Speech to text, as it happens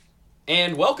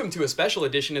And welcome to a special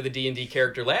edition of the D&D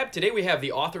Character Lab. Today we have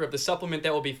the author of the supplement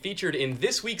that will be featured in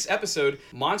this week's episode,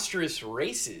 Monstrous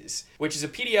Races, which is a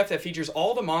PDF that features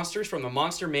all the monsters from the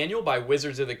Monster Manual by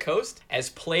Wizards of the Coast as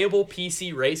playable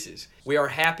PC races. We are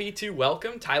happy to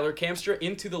welcome Tyler Kamstra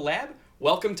into the lab.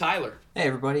 Welcome, Tyler. Hey,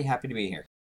 everybody. Happy to be here.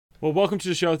 Well, welcome to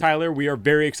the show, Tyler. We are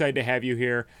very excited to have you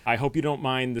here. I hope you don't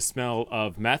mind the smell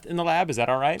of meth in the lab. Is that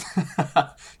all right?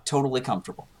 Totally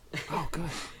comfortable. Oh, good.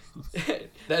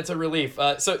 That's a relief.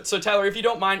 So Tyler, if you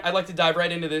don't mind, I'd like to dive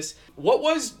right into this. What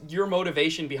was your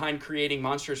motivation behind creating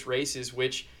Monstrous Races,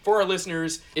 which, for our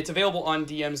listeners, it's available on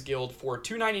DM's Guild for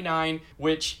 $2.99,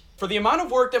 which, for the amount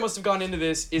of work that must have gone into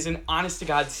this, is an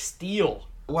honest-to-God steal.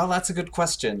 Well, that's a good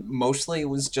question. Mostly it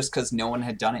was just because no one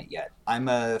had done it yet. I'm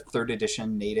a 3rd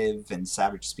edition native, and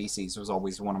Savage Species was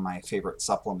always one of my favorite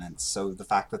supplements, so the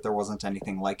fact that there wasn't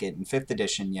anything like it in 5th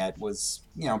edition yet was,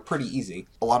 pretty easy.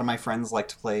 A lot of my friends like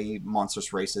to play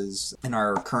Monstrous Races. In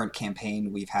our current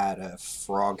campaign, we've had a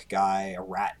frog guy, a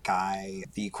rat guy,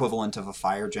 the equivalent of a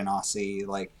fire genasi,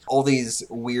 like all these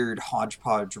weird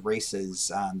hodgepodge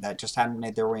races that just hadn't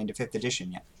made their way into 5th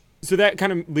edition yet. So that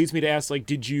kind of leads me to ask,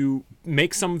 did you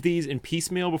make some of these in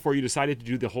piecemeal before you decided to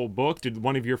do the whole book? Did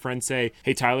one of your friends say,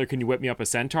 hey, Tyler, can you whip me up a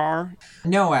centaur?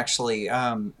 No, actually.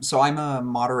 So I'm a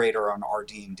moderator on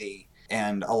RD&D,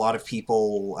 and a lot of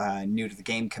people new to the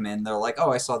game come in. They're like,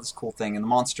 oh, I saw this cool thing in the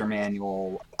Monster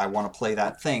Manual. I want to play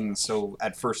that thing. So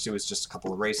at first it was just a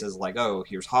couple of races like, oh,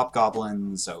 here's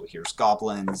hobgoblins, oh, here's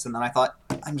goblins. And then I thought,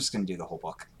 I'm just going to do the whole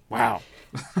book. Wow.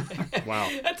 Wow.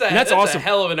 That's awesome. A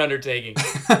hell of an undertaking.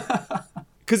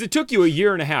 Because it took you a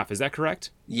year and a half, is that correct?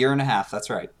 Year and a half, that's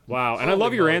right. Wow, and I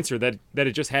love your answer that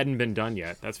it just hadn't been done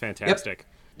yet. That's fantastic. Yep.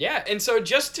 Yeah, and so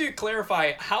just to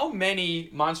clarify, how many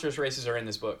Monstrous Races are in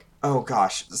this book? Oh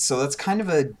gosh, so that's kind of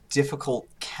a difficult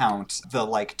count. The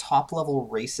top level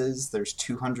races, there's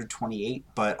 228,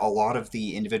 but a lot of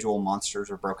the individual monsters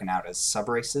are broken out as sub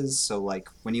races. So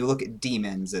when you look at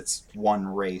demons, it's one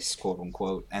race, quote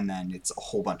unquote, and then it's a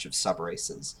whole bunch of sub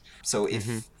races. So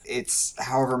if it's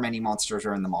however many monsters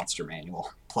are in the Monster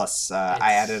Manual. Plus,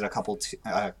 I added a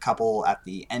couple at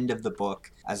the end of the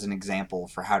book as an example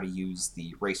for how to use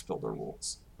the race builder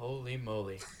rules. Holy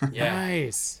moly. Yeah.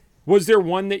 Nice. Was there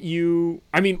one that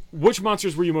which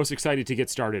monsters were you most excited to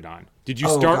get started on? Did you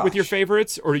start with your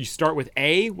favorites, or did you start with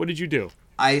A? What did you do?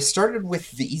 I started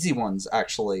with the easy ones,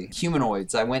 actually.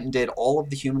 Humanoids. I went and did all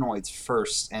of the humanoids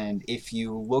first, and if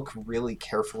you look really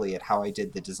carefully at how I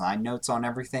did the design notes on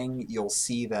everything, you'll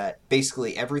see that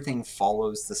basically everything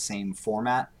follows the same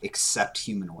format except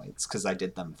humanoids, because I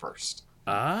did them first.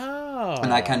 Oh.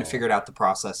 And I kind of figured out the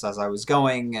process as I was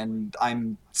going, and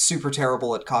I'm super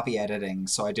terrible at copy editing,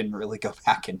 so I didn't really go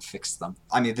back and fix them.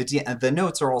 I mean, the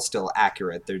notes are all still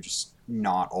accurate, they're just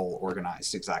not all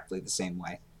organized exactly the same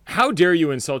way. How dare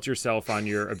you insult yourself on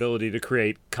your ability to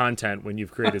create content when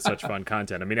you've created such fun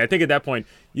content? I mean, I think at that point,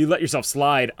 you let yourself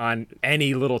slide on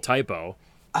any little typo.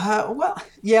 Well,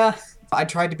 yeah. I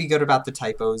tried to be good about the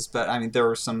typos, but there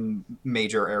were some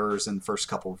major errors in the first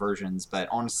couple versions, but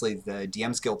honestly, the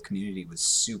DM's Guild community was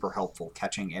super helpful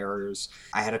catching errors.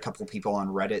 I had a couple people on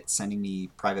Reddit sending me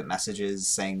private messages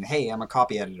saying, hey, I'm a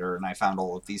copy editor, and I found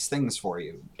all of these things for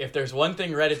you. If there's one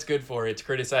thing Reddit's good for, it's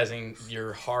criticizing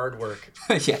your hard work.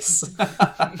 Yes.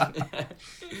 But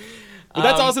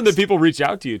that's awesome that people reach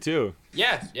out to you, too.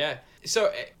 Yeah.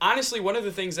 So, honestly, one of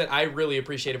the things that I really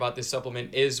appreciate about this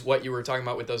supplement is what you were talking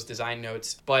about with those design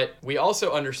notes. But we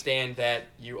also understand that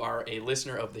you are a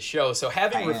listener of the show. So,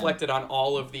 having reflected on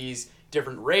all of these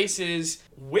different races,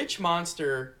 which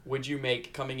monster would you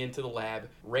make coming into the lab,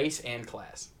 race and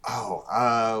class?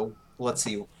 Let's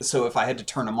see. So, if I had to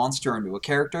turn a monster into a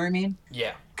character, you mean?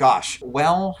 Yeah. Gosh,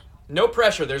 well... No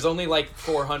pressure. There's only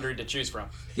 400 to choose from.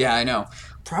 Yeah, I know.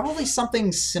 Probably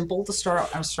something simple to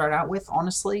start out with,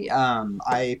 honestly.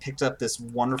 I picked up this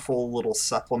wonderful little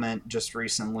supplement just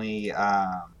recently.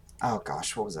 Oh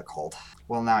gosh, what was it called?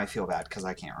 Well, now I feel bad because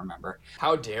I can't remember.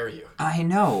 How dare you? I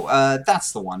know.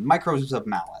 That's the one. Microbes of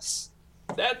Malice.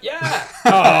 Yeah.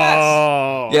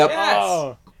 Oh. Yep. Yes.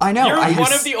 Oh. I know. You're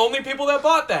one of the only people that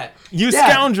bought that. You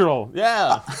scoundrel.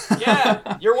 Yeah.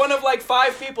 Yeah. You're one of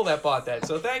 5 people that bought that,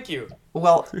 so thank you.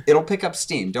 Well, it'll pick up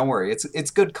steam. Don't worry. It's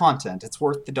good content. It's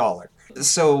worth the $1.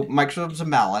 So, Microbes of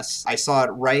Malice, I saw it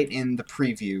right in the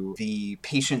preview, the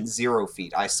Patient Zero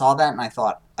feat. I saw that and I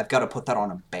thought, I've got to put that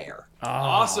on a bear. Oh.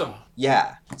 Awesome.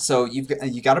 Yeah. So you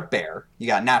got a bear. You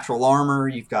got natural armor.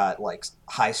 You've got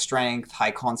high strength,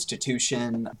 high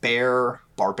constitution, bear,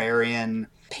 barbarian.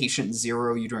 Patient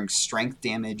Zero, you're doing strength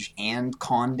damage and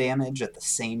con damage at the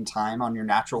same time on your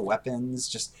natural weapons.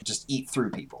 Just eat through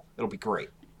people. It'll be great.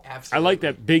 I like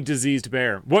that big diseased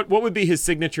bear. What would be his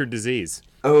signature disease?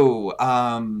 Oh,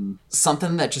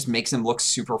 something that just makes him look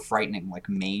super frightening, like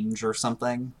mange or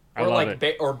something. I Or love like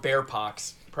it. or bear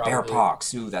pox, probably. Bear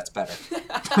pox. Ooh, that's better.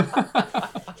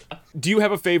 Do you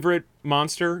have a favorite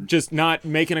monster? Just not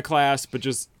making a class, but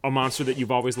just a monster that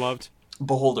you've always loved?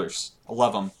 Beholders. I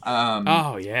love them.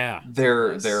 Oh, yeah.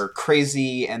 They're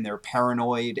crazy and they're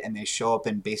paranoid and they show up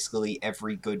in basically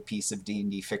every good piece of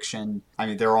D&D fiction. I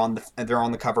mean, they're on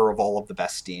the cover of all of the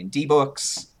best D&D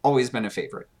books. Always been a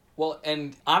favorite. Well,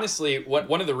 and honestly,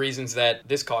 one of the reasons that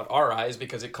this caught our eye is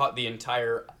because it caught the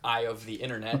entire eye of the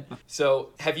internet. So,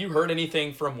 have you heard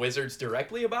anything from Wizards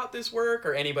directly about this work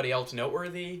or anybody else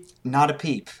noteworthy? Not a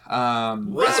peep.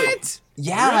 What?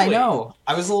 Yeah, I Really? know.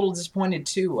 I was a little disappointed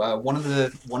too. One of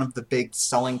the big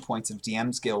selling points of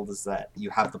DM's Guild is that you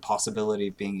have the possibility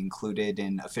of being included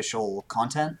in official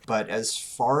content. But as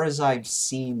far as I've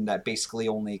seen, that basically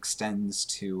only extends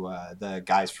to the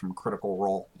guys from Critical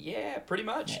Role. Yeah, pretty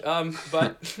much.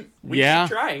 But we Yeah.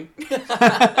 keep trying.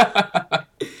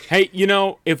 Hey,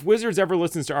 if Wizards ever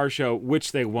listens to our show,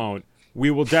 which they won't, we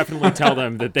will definitely tell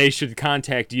them that they should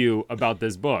contact you about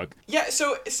this book. Yeah,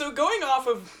 so going off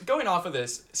of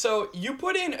this, so you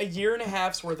put in a year and a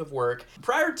half's worth of work.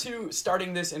 Prior to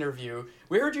starting this interview,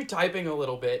 we heard you typing a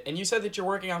little bit, and you said that you're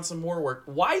working on some more work.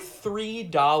 Why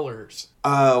 $3?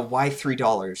 Why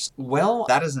 $3? Well,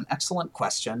 that is an excellent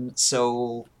question.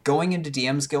 So, going into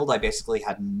DM's Guild, I basically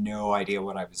had no idea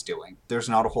what I was doing. There's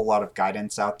not a whole lot of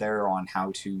guidance out there on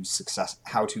how to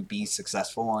be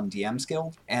successful on DM's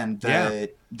Guild. And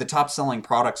the top selling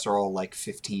products are all like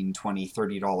 $15, $20,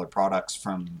 $30 products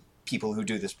from people who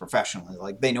do this professionally.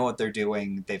 Like, they know what they're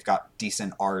doing, they've got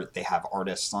decent art, they have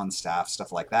artists on staff,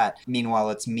 stuff like that. Meanwhile,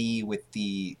 it's me with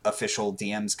the official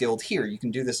DM's Guild. Here, you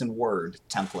can do this in Word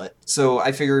template. So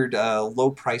I figured a low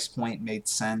price point made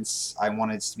sense. I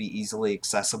wanted it to be easily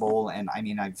accessible, and I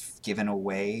mean, I've given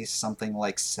away something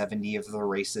like 70 of the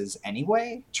races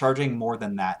anyway. Charging more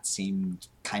than that seemed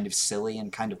kind of silly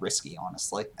and kind of risky,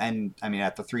 honestly. And I mean,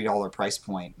 at the $3 price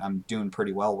point, I'm doing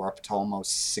pretty well. We're up to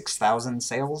almost 6,000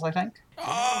 sales, I think.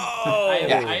 Oh,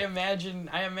 I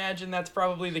imagine that's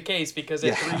probably the case because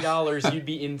at $3 you'd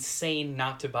be insane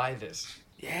not to buy this.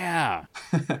 Yeah.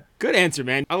 Good answer,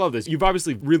 man. I love this. You've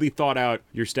obviously really thought out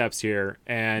your steps here,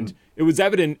 and it was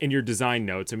evident in your design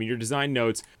notes. I mean, your design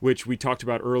notes, which we talked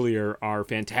about earlier, are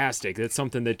fantastic. That's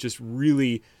something that just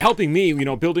really helping me,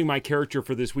 building my character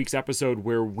for this week's episode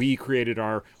where we created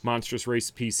our monstrous race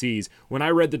PCs. When I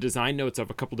read the design notes of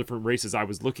a couple different races I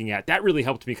was looking at, that really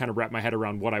helped me kind of wrap my head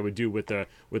around what I would do with the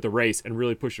race and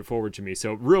really push it forward to me.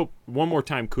 So one more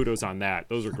time, kudos on that.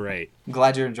 Those are great. I'm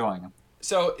glad you're enjoying them.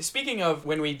 So, speaking of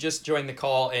when we just joined the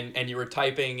call and you were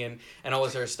typing and all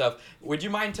this other stuff, would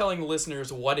you mind telling the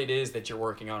listeners what it is that you're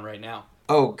working on right now?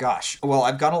 Oh, gosh. Well,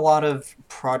 I've got a lot of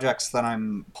projects that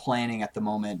I'm planning at the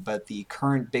moment, but the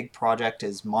current big project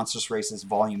is Monstrous Races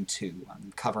Volume 2.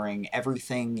 I'm covering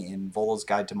everything in Volo's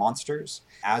Guide to Monsters.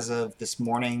 As of this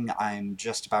morning, I'm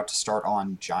just about to start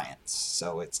on Giants,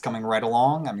 so it's coming right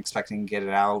along. I'm expecting to get it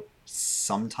out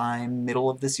sometime middle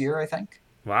of this year, I think.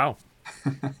 Wow.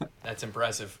 That's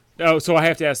impressive. Oh, so I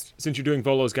have to ask, since you're doing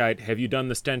Volo's Guide, have you done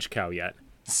the Stench Cow yet?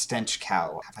 The Stench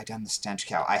Cow. Have I done the Stench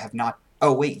Cow? I have not.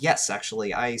 Oh, wait, yes,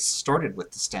 actually. I started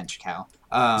with the Stench Cow.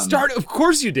 Of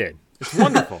course you did. It's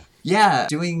wonderful. Yeah,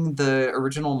 doing the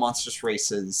original Monstrous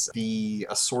Races, the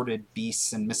assorted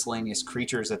beasts and miscellaneous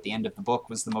creatures at the end of the book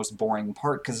was the most boring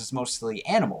part because it's mostly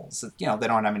animals. They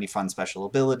don't have any fun special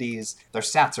abilities. Their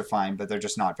stats are fine, but they're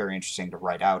just not very interesting to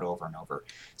write out over and over.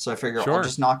 So I figure I'll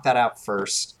just knock that out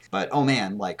first. But, oh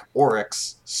man, like,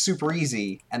 Oryx, super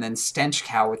easy. And then Stench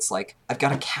Cow, it's like, I've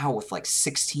got a cow with like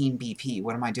 16 BP.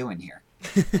 What am I doing here?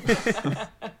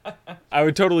 I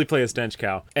would totally play a Stench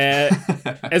Cow.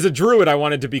 As a druid, I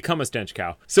wanted to become a Stench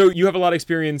Cow. So you have a lot of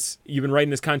experience. You've been writing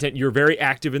this content. You're very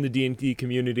active in the D&D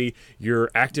community.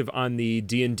 You're active on the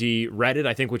D&D Reddit,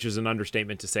 I think, which is an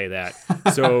understatement to say that.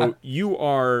 So you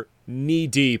are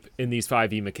knee-deep in these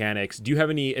 5e mechanics. Do you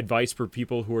have any advice for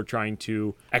people who are trying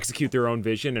to execute their own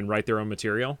vision and write their own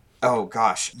material? Oh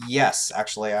gosh, yes,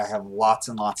 actually I have lots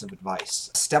and lots of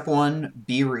advice. Step 1,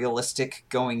 be realistic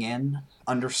going in.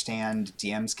 Understand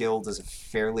DM's Guild is a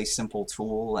fairly simple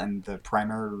tool and the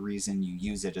primary reason you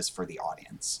use it is for the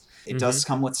audience. It does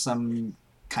come with some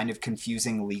kind of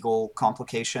confusing legal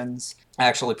complications. I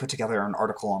actually put together an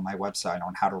article on my website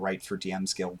on how to write for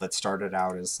DM's Guild that started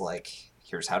out as like,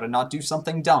 here's how to not do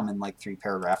something dumb in like 3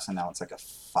 paragraphs, and now it's like a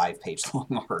 5-page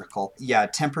long article. Yeah,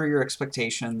 temper your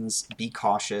expectations, be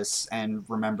cautious, and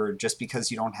remember, just because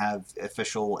you don't have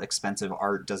official expensive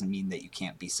art doesn't mean that you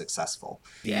can't be successful.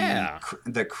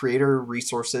 The creator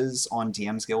resources on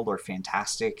DM's Guild are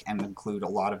fantastic and include a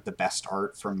lot of the best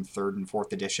art from 3rd and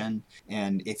 4th edition,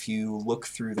 and if you look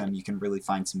through them, you can really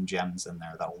find some gems in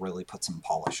there that'll really put some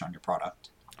polish on your product.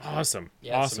 Awesome.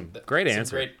 Yeah, awesome. Great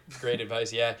answer. Great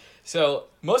advice, yeah. So,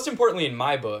 most importantly in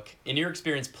my book, in your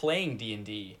experience playing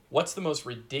D&D, what's the most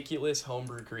ridiculous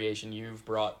homebrew creation you've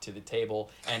brought to the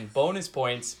table? And bonus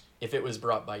points if it was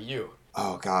brought by you.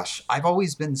 Oh gosh, I've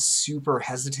always been super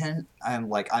hesitant.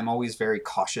 I'm always very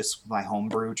cautious with my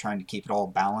homebrew, trying to keep it all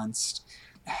balanced.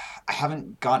 I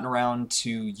haven't gotten around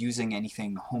to using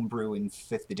anything homebrew in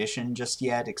 5th edition just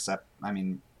yet, except,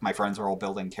 my friends are all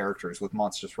building characters with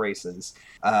monstrous races.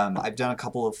 I've done a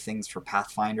couple of things for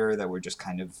Pathfinder that were just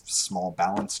kind of small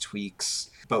balance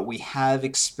tweaks, but we have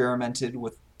experimented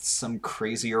with some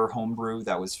crazier homebrew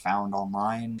that was found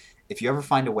online. If you ever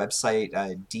find a website,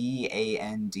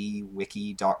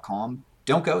 dandwiki.com,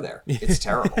 don't go there. It's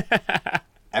terrible.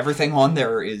 Everything on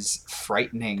there is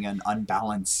frightening and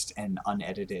unbalanced and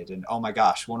unedited. And oh my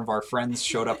gosh, one of our friends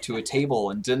showed up to a table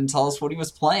and didn't tell us what he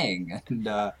was playing. And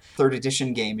 3rd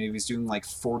edition game, he was doing like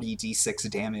 40 d6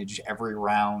 damage every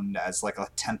round as like a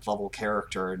 10th level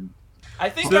character. And I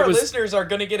think our listeners are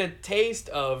going to get a taste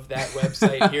of that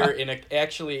website here in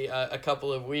a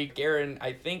couple of weeks. Aaron,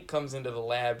 I think, comes into the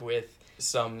lab with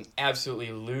some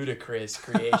absolutely ludicrous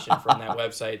creation from that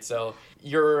website. So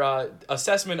your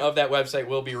assessment of that website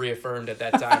will be reaffirmed at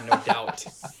that time, no doubt.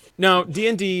 Now,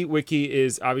 D&D Wiki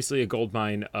is obviously a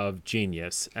goldmine of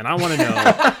genius, and I want to know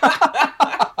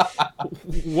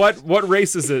what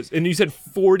race is this? And you said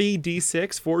 40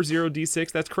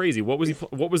 D6. That's crazy. What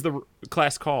was the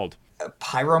class called?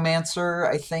 Pyromancer,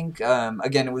 I think.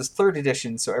 Again, it was 3rd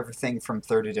edition, so everything from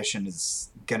 3rd edition is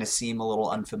gonna seem a little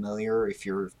unfamiliar if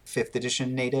you're 5th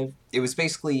edition native. It was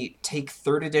basically take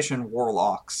 3rd edition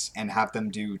warlocks and have them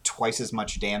do twice as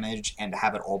much damage and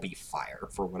have it all be fire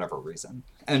for whatever reason.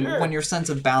 And when your sense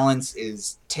of balance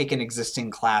is take an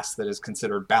existing class that is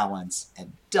considered balance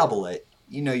and double it,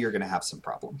 you know you're gonna have some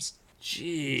problems.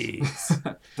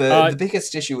 Jeez. The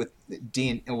biggest issue with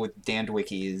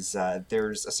DandWiki is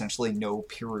there's essentially no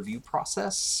peer review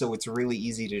process, so it's really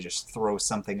easy to just throw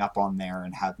something up on there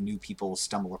and have new people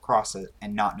stumble across it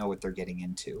and not know what they're getting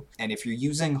into. And if you're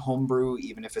using homebrew,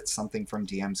 even if it's something from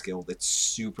DM's Guild, it's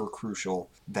super crucial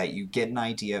that you get an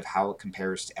idea of how it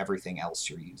compares to everything else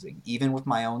you're using. Even with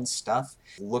my own stuff,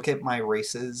 look at my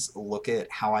races, look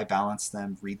at how I balance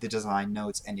them, read the design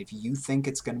notes, and if you think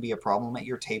it's going to be a problem at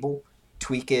your table,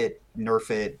 tweak it,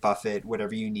 nerf it, buff it,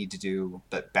 whatever you need to do,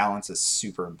 but balance is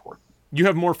super important. You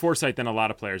have more foresight than a lot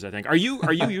of players, I think. Are you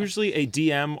usually a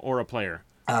DM or a player?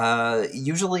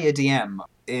 Usually a DM.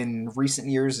 In recent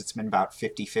years, it's been about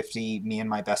 50-50. Me and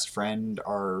my best friend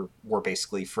we're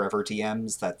basically forever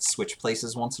DMs that switch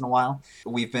places once in a while.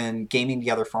 We've been gaming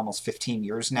together for almost 15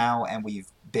 years now, and we've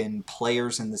been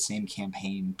players in the same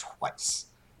campaign twice.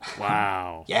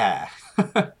 Wow. Yeah.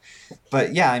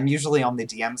 But yeah, I'm usually on the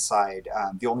DM side.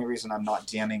 The only reason I'm not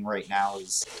DMing right now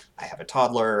is I have a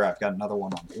toddler, I've got another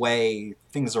one on the way.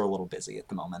 Things are a little busy at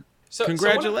the moment. So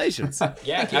congratulations.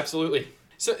 Yeah, absolutely.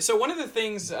 So one of the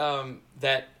things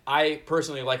that I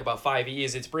personally like about 5e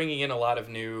is it's bringing in a lot of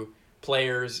new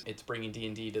players. It's bringing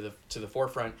D&D to the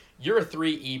forefront. You're a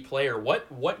 3e player.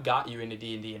 What got you into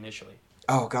D&D initially?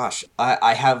 Oh gosh,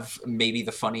 I have maybe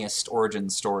the funniest origin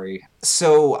story.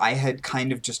 So I had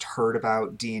kind of just heard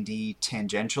about D&D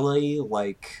tangentially,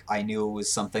 like I knew it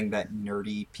was something that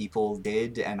nerdy people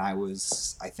did, and I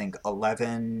was, I think,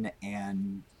 11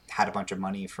 and had a bunch of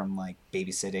money from like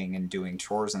babysitting and doing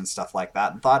chores and stuff like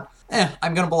that, and thought,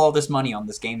 I'm gonna blow all this money on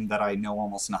this game that I know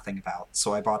almost nothing about.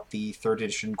 So I bought the 3rd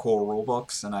edition core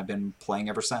rulebooks, and I've been playing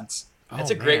ever since. That's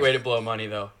a great way to blow money,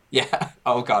 though. Yeah.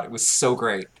 Oh god, it was so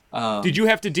great. Did you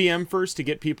have to DM first to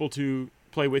get people to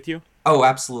play with you? Oh,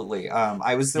 absolutely.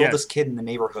 I was the oldest kid in the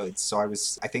neighborhood, so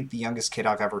I think the youngest kid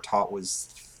I've ever taught was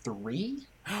 3.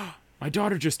 My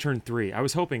daughter just turned 3. I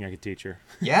was hoping I could teach her.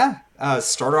 Yeah.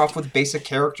 Start her off with basic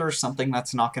characters, something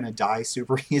that's not going to die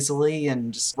super easily,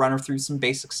 and just run her through some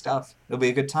basic stuff. It'll be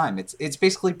a good time. It's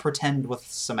basically pretend with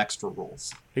some extra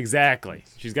rules. Exactly.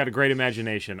 She's got a great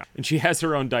imagination. And she has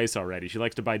her own dice already. She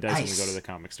likes to buy dice when we go to the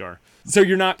comic store. So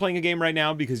you're not playing a game right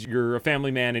now because you're a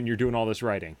family man and you're doing all this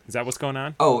writing. Is that what's going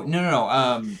on? Oh, no.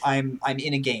 I'm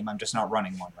in a game. I'm just not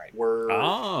running one right.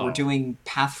 We're doing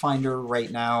Pathfinder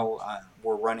right now.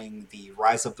 We're running the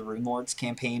Rise of the Rune Lords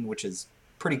campaign, which is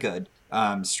pretty good.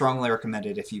 Strongly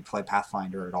recommended if you play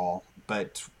Pathfinder at all.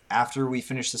 but after we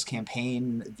finish this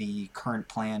campaign, the current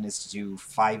plan is to do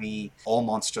 5e all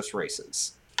monstrous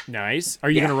races. Nice. Are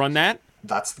you going to run that?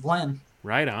 That's the plan.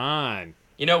 Right on.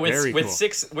 You know, Very with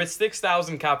cool.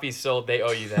 6,000 copies sold, they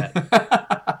owe you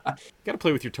that. Got to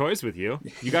play with your toys with you.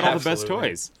 You got all the best Absolutely.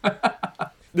 toys.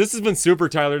 This has been super,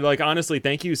 Tyler. Like, honestly,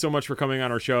 thank you so much for coming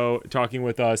on our show, talking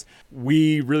with us.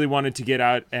 We really wanted to get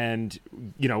out and,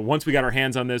 you know, once we got our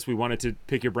hands on this, we wanted to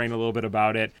pick your brain a little bit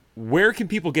about it. Where can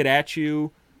people get at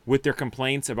you with their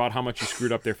complaints about how much you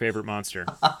screwed up their favorite monster?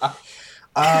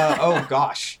 Oh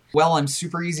gosh. Well, I'm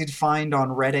super easy to find on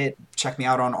Reddit. Check me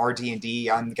out on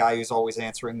RD&D. I'm the guy who's always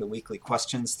answering the weekly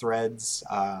questions threads.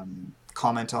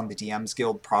 Comment on the DMs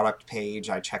Guild product page.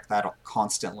 I check that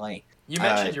constantly. You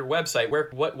mentioned your website.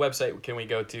 What website can we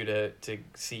go to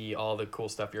see all the cool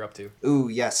stuff you're up to? Ooh,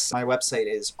 yes. My website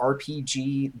is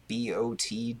rpgbot.net.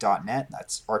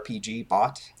 That's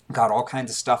RPGbot. Got all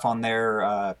kinds of stuff on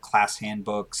there. Class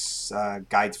handbooks,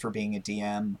 guides for being a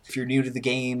DM. If you're new to the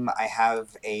game, I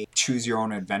have a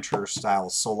choose-your-own-adventure style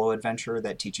solo adventure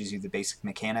that teaches you the basic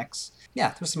mechanics.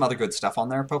 Yeah, there's some other good stuff on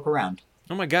there. Poke around.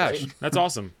 Oh my gosh, that's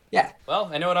awesome. Yeah. Well,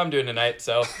 I know what I'm doing tonight,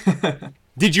 so...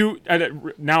 Did you,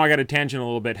 now I got a tangent a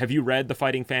little bit. Have you read the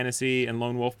Fighting Fantasy and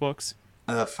Lone Wolf books?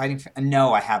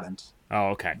 No, I haven't.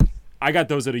 Oh, okay. I got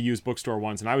those at a used bookstore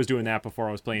once, and I was doing that before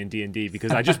I was playing D&D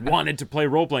because I just wanted to play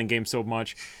role-playing games so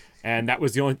much, and that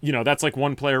was the only, that's like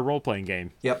one-player role-playing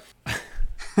game. Yep.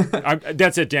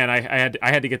 That's it, Dan. I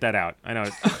had to get that out. I know.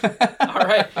 All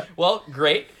right. Well,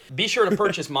 great. Be sure to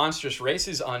purchase Monstrous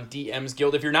Races on DM's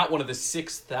Guild. If you're not one of the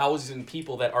 6,000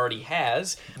 people that already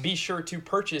has, be sure to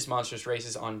purchase Monstrous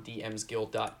Races on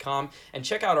dmsguild.com and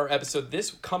check out our episode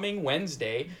this coming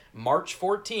Wednesday, March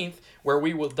 14th, where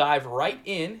we will dive right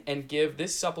in and give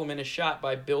this supplement a shot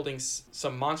by building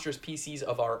some monstrous PCs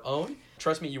of our own.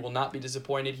 Trust me, you will not be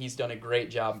disappointed. He's done a great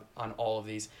job on all of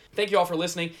these. Thank you all for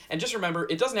listening. And just remember,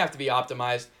 it doesn't have to be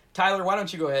optimized. Tyler, why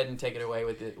don't you go ahead and take it away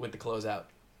with the closeout?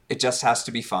 It just has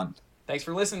to be fun. Thanks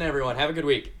for listening, everyone. Have a good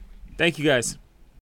week. Thank you, guys.